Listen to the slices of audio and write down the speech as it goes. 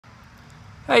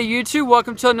Hey YouTube,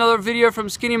 welcome to another video from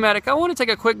SkinnyMedic. I want to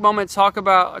take a quick moment to talk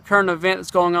about a current event that's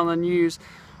going on in the news.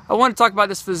 I want to talk about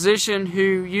this physician who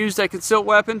used a concealed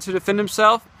weapon to defend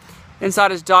himself inside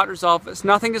his doctor's office.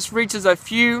 Now I think this reaches a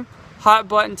few hot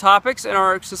button topics in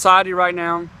our society right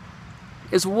now.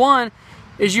 One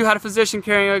is you had a physician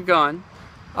carrying a gun,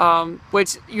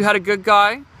 which you had a good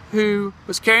guy who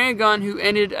was carrying a gun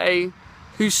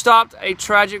who stopped a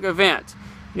tragic event.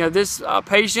 You know, this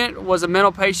patient was a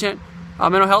mental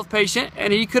health patient,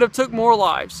 and he could have took more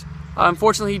lives.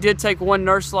 Unfortunately, he did take one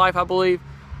nurse's life, I believe,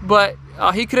 but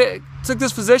he could have took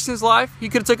this physician's life. He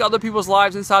could have took other people's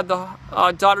lives inside the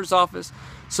doctor's office.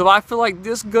 So I feel like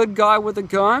this good guy with a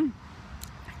gun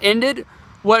ended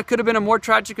what could have been a more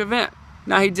tragic event.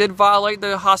 Now, he did violate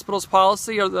the hospital's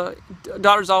policy or the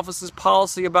doctor's office's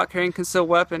policy about carrying a concealed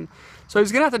weapon, so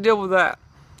he's gonna have to deal with that.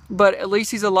 But at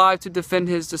least he's alive to defend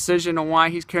his decision on why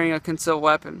he's carrying a concealed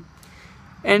weapon.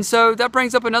 And so that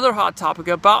brings up another hot topic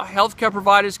about healthcare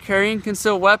providers carrying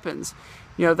concealed weapons.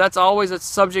 You know, that's always a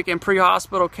subject in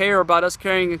pre-hospital care about us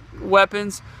carrying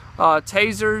weapons,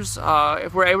 tasers,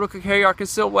 if we're able to carry our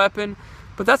concealed weapon.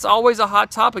 But that's always a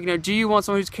hot topic. You know, do you want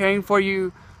someone who's caring for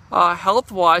you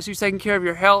health-wise, who's taking care of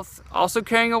your health, also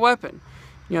carrying a weapon?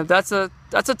 You know, that's a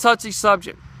touchy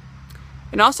subject.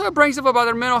 And also it brings up about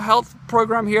our mental health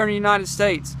program here in the United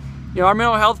States. You know, our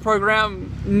mental health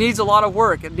program needs a lot of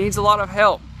work. It needs a lot of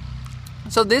help.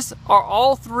 So these are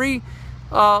all three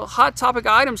hot topic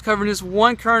items covering this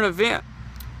one current event.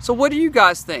 So what do you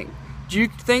guys think? Do you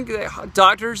think that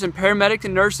doctors and paramedics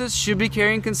and nurses should be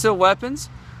carrying concealed weapons?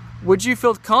 Would you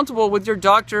feel comfortable with your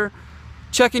doctor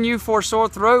checking you for a sore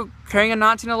throat carrying a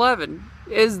 1911?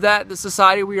 Is that the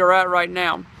society we are at right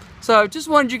now? So just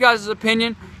wanted you guys'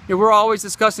 opinion. You know, we're always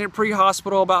discussing it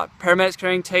pre-hospital about paramedics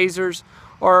carrying tasers,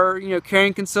 or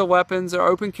carrying concealed weapons or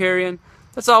open carrying.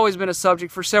 That's always been a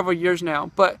subject for several years now.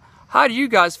 But how do you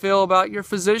guys feel about your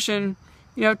physician,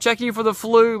 checking you for the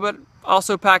flu but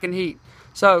also packing heat?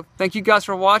 So thank you guys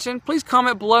for watching. Please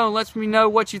comment below and let me know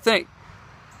what you think.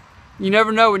 You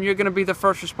never know when you're going to be the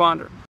first responder.